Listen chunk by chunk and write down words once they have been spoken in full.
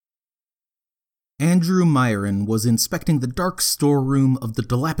Andrew Myron was inspecting the dark storeroom of the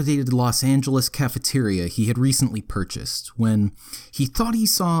dilapidated Los Angeles cafeteria he had recently purchased when he thought he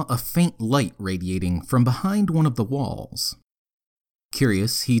saw a faint light radiating from behind one of the walls.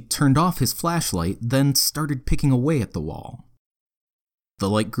 Curious, he turned off his flashlight, then started picking away at the wall. The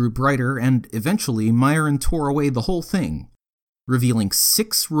light grew brighter, and eventually Myron tore away the whole thing, revealing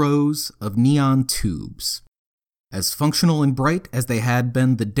 6 rows of neon tubes, as functional and bright as they had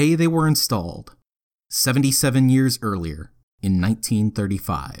been the day they were installed, 77 years earlier, in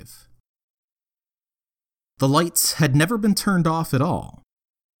 1935. The lights had never been turned off at all.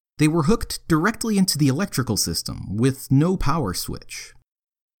 They were hooked directly into the electrical system, with no power switch.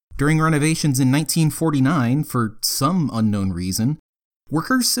 During renovations in 1949, for some unknown reason,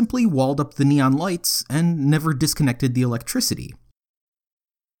 workers simply walled up the neon lights and never disconnected the electricity.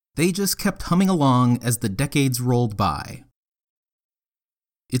 They just kept humming along as the decades rolled by.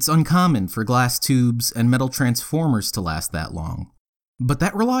 It's uncommon for glass tubes and metal transformers to last that long, but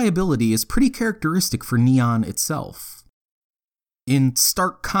that reliability is pretty characteristic for neon itself. In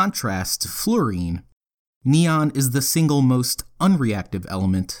stark contrast to fluorine, neon is the single most unreactive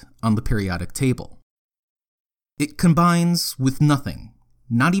element on the periodic table. It combines with nothing,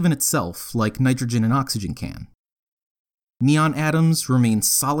 not even itself, like nitrogen and oxygen can. Neon atoms remain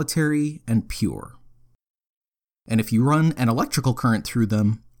solitary and pure. And if you run an electrical current through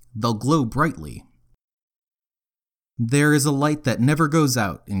them, they'll glow brightly. There is a light that never goes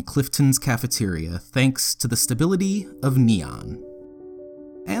out in Clifton's cafeteria thanks to the stability of neon.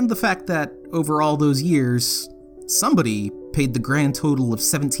 And the fact that, over all those years, somebody paid the grand total of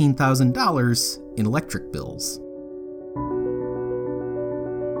 $17,000 in electric bills.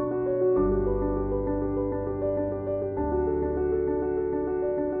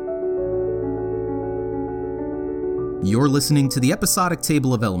 You're listening to the Episodic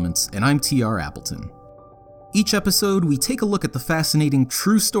Table of Elements, and I'm T.R. Appleton. Each episode, we take a look at the fascinating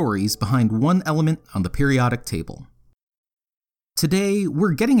true stories behind one element on the periodic table. Today,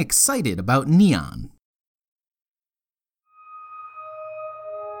 we're getting excited about neon.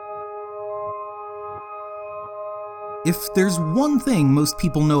 If there's one thing most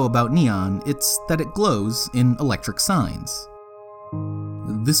people know about neon, it's that it glows in electric signs.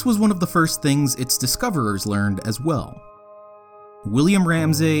 This was one of the first things its discoverers learned as well. William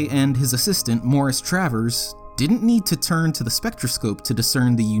Ramsay and his assistant Morris Travers didn't need to turn to the spectroscope to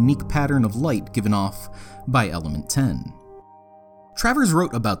discern the unique pattern of light given off by element 10. Travers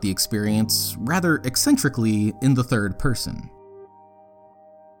wrote about the experience rather eccentrically in the third person.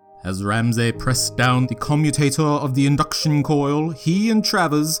 As Ramsay pressed down the commutator of the induction coil, he and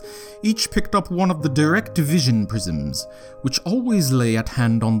Travers each picked up one of the direct vision prisms, which always lay at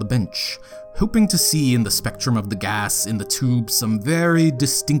hand on the bench, hoping to see in the spectrum of the gas in the tube some very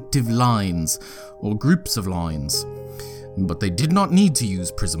distinctive lines, or groups of lines. But they did not need to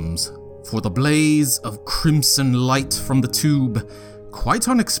use prisms, for the blaze of crimson light from the tube, quite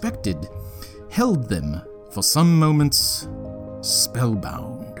unexpected, held them, for some moments,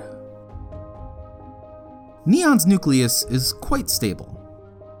 spellbound. Neon's nucleus is quite stable,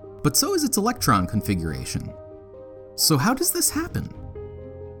 but so is its electron configuration. So how does this happen?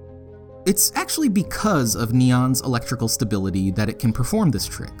 It's actually because of neon's electrical stability that it can perform this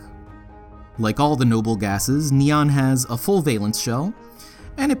trick. Like all the noble gases, neon has a full valence shell,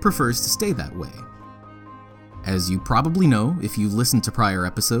 and it prefers to stay that way. As you probably know if you've listened to prior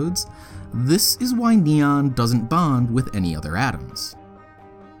episodes, this is why neon doesn't bond with any other atoms.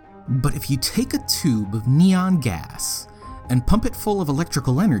 But if you take a tube of neon gas and pump it full of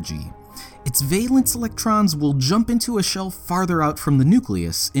electrical energy, its valence electrons will jump into a shell farther out from the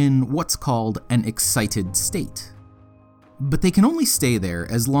nucleus in what's called an excited state. But they can only stay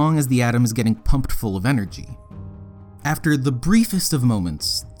there as long as the atom is getting pumped full of energy. After the briefest of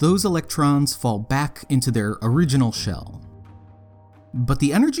moments, those electrons fall back into their original shell. But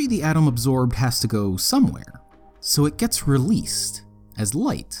the energy the atom absorbed has to go somewhere, so it gets released as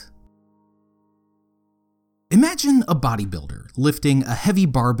light. Imagine a bodybuilder lifting a heavy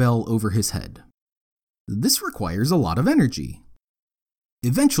barbell over his head. This requires a lot of energy.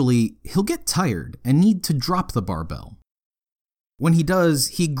 Eventually, he'll get tired and need to drop the barbell. When he does,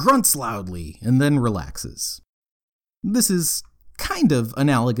 he grunts loudly and then relaxes. This is kind of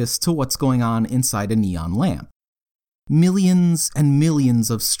analogous to what's going on inside a neon lamp. Millions and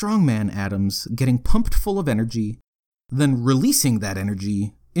millions of strongman atoms getting pumped full of energy, then releasing that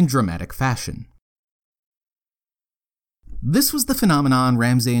energy in dramatic fashion. This was the phenomenon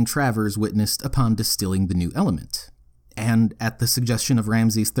Ramsay and Travers witnessed upon distilling the new element. And at the suggestion of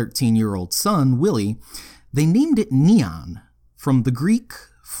Ramsay's 13-year-old son, Willie, they named it neon, from the Greek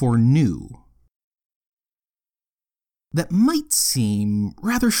for new. That might seem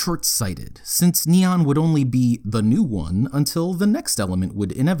rather short-sighted, since neon would only be the new one until the next element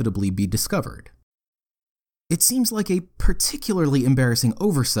would inevitably be discovered. It seems like a particularly embarrassing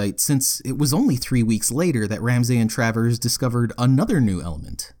oversight, since it was only 3 weeks later that Ramsay and Travers discovered another new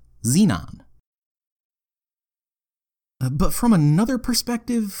element, xenon. But from another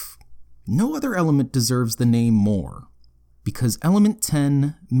perspective, no other element deserves the name more, because element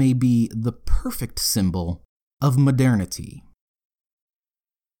 10 may be the perfect symbol of modernity.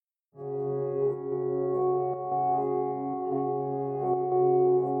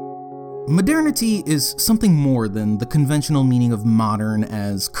 Modernity is something more than the conventional meaning of modern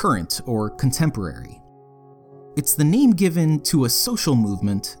as current or contemporary. It's the name given to a social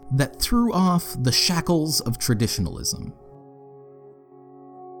movement that threw off the shackles of traditionalism.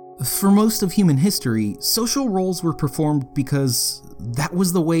 For most of human history, social roles were performed because that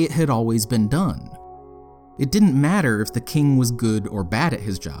was the way it had always been done. It didn't matter if the king was good or bad at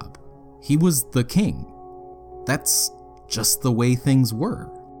his job. He was the king. That's just the way things were.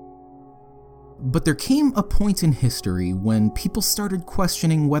 But there came a point in history when people started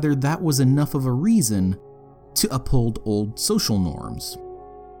questioning whether that was enough of a reason to uphold old social norms.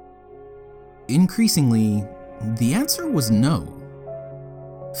 Increasingly, the answer was no.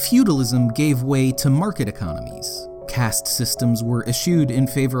 Feudalism gave way to market economies. Caste systems were eschewed in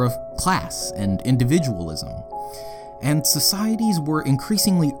favor of class and individualism. And societies were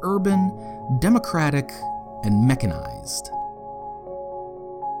increasingly urban, democratic, and mechanized.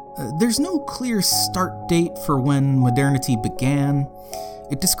 There's no clear start date for when modernity began.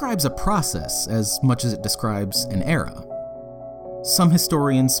 It describes a process as much as it describes an era. Some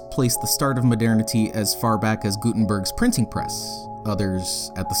historians place the start of modernity as far back as Gutenberg's printing press,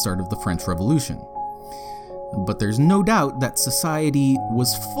 others at the start of the French Revolution. But there's no doubt that society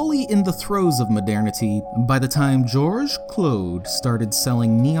was fully in the throes of modernity by the time Georges Claude started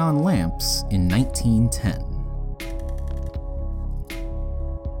selling neon lamps in 1910.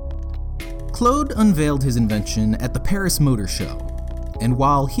 Claude unveiled his invention at the Paris Motor Show, and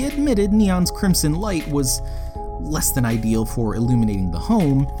while he admitted neon's crimson light was less than ideal for illuminating the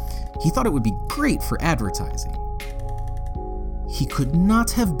home, he thought it would be great for advertising. He could not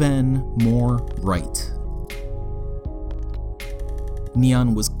have been more right.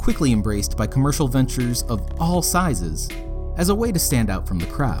 Neon was quickly embraced by commercial ventures of all sizes as a way to stand out from the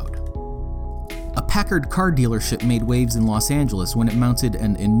crowd. A Packard car dealership made waves in Los Angeles when it mounted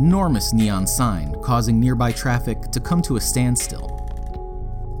an enormous neon sign, causing nearby traffic to come to a standstill.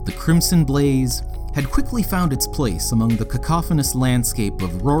 The crimson blaze had quickly found its place among the cacophonous landscape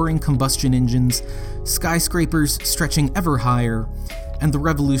of roaring combustion engines, skyscrapers stretching ever higher, and the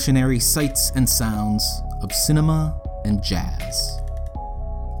revolutionary sights and sounds of cinema and jazz.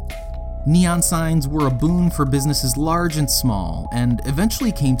 Neon signs were a boon for businesses large and small, and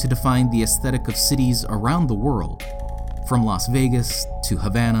eventually came to define the aesthetic of cities around the world, from Las Vegas to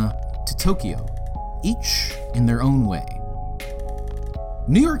Havana to Tokyo, each in their own way.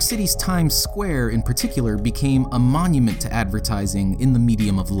 New York City's Times Square in particular became a monument to advertising in the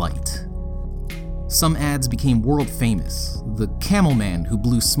medium of light. Some ads became world famous: the camel man who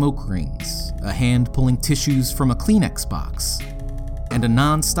blew smoke rings, a hand pulling tissues from a Kleenex box, and a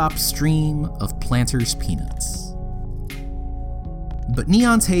non-stop stream of Planters peanuts. But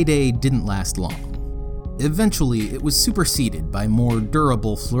neon's heyday didn't last long. Eventually, it was superseded by more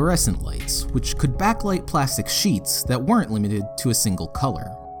durable fluorescent lights, which could backlight plastic sheets that weren't limited to a single color.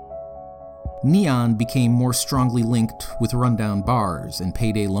 Neon became more strongly linked with rundown bars and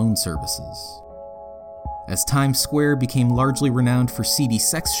payday loan services. As Times Square became largely renowned for seedy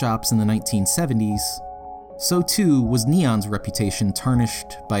sex shops in the 1970s, so too was neon's reputation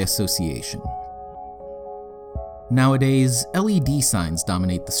tarnished by association. Nowadays, LED signs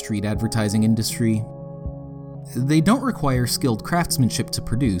dominate the street advertising industry. They don't require skilled craftsmanship to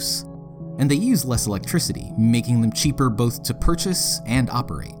produce, and they use less electricity, making them cheaper both to purchase and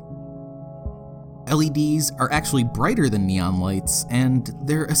operate. LEDs are actually brighter than neon lights, and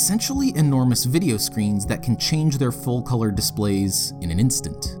they're essentially enormous video screens that can change their full-color displays in an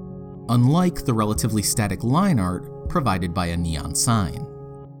instant, unlike the relatively static line art provided by a neon sign.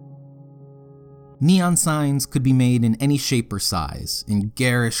 Neon signs could be made in any shape or size, in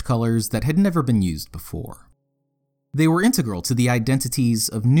garish colors that had never been used before. They were integral to the identities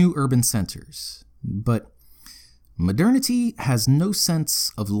of new urban centers, but modernity has no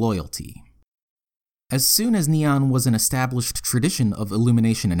sense of loyalty. As soon as neon was an established tradition of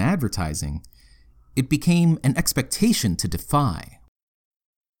illumination and advertising, it became an expectation to defy.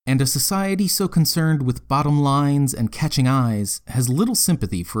 And a society so concerned with bottom lines and catching eyes has little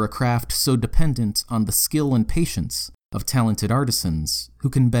sympathy for a craft so dependent on the skill and patience of talented artisans who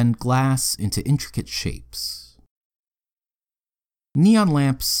can bend glass into intricate shapes. Neon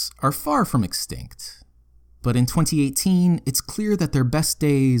lamps are far from extinct, but in 2018, it's clear that their best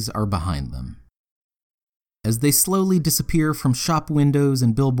days are behind them. As they slowly disappear from shop windows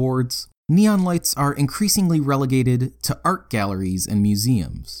and billboards, neon lights are increasingly relegated to art galleries and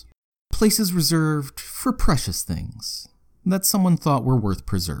museums, places reserved for precious things that someone thought were worth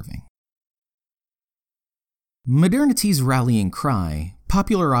preserving. Modernity's rallying cry,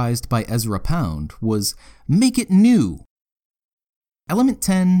 popularized by Ezra Pound, was "Make it new!" Element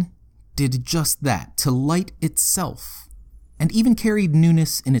 10 did just that to light itself, and even carried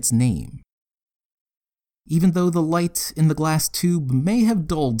newness in its name. Even though the light in the glass tube may have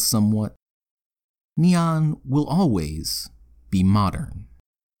dulled somewhat, neon will always be modern.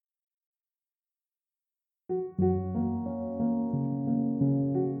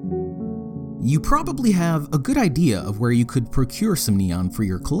 You probably have a good idea of where you could procure some neon for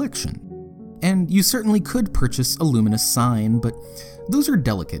your collection. And you certainly could purchase a luminous sign, but those are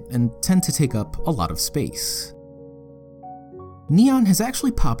delicate and tend to take up a lot of space. Neon has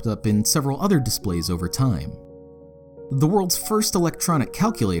actually popped up in several other displays over time. The world's first electronic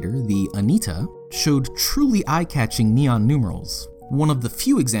calculator, the Anita, showed truly eye-catching neon numerals, one of the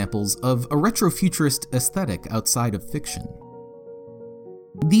few examples of a retrofuturist aesthetic outside of fiction.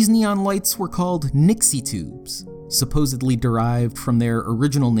 These neon lights were called Nixie tubes, supposedly derived from their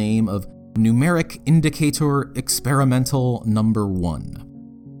original name of Numeric Indicator Experimental Number 1.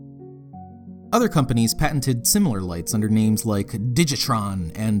 Other companies patented similar lights under names like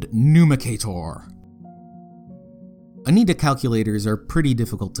Digitron and Numicator. Anita calculators are pretty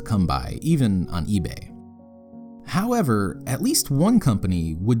difficult to come by, even on eBay. However, at least one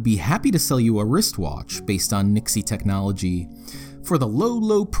company would be happy to sell you a wristwatch based on Nixie technology for the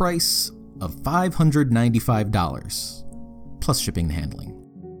low price of $595, plus shipping and handling.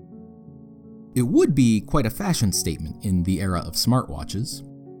 It would be quite a fashion statement in the era of smartwatches.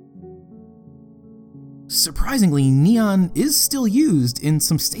 Surprisingly, neon is still used in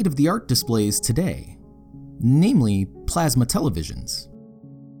some state-of-the-art displays today, namely plasma televisions.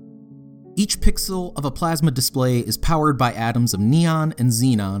 Each pixel of a plasma display is powered by atoms of neon and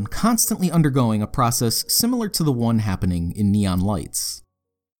xenon constantly undergoing a process similar to the one happening in neon lights.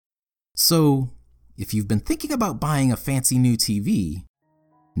 So, if you've been thinking about buying a fancy new TV,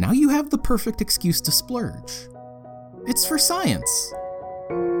 now you have the perfect excuse to splurge. It's for science!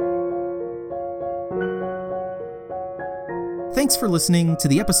 Thanks for listening to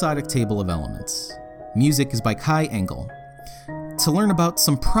the episodic Table of Elements. Music is by Kai Engel. To learn about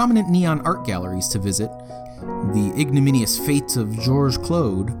some prominent neon art galleries to visit, the ignominious fate of Georges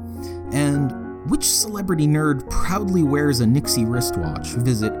Claude, and which celebrity nerd proudly wears a Nixie wristwatch,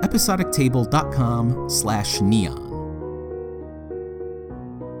 visit episodictable.com/neon.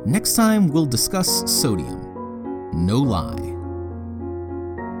 Next time, we'll discuss sodium. No lie.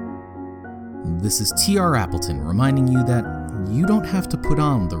 This is T.R. Appleton reminding you that you don't have to put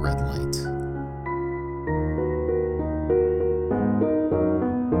on the red light.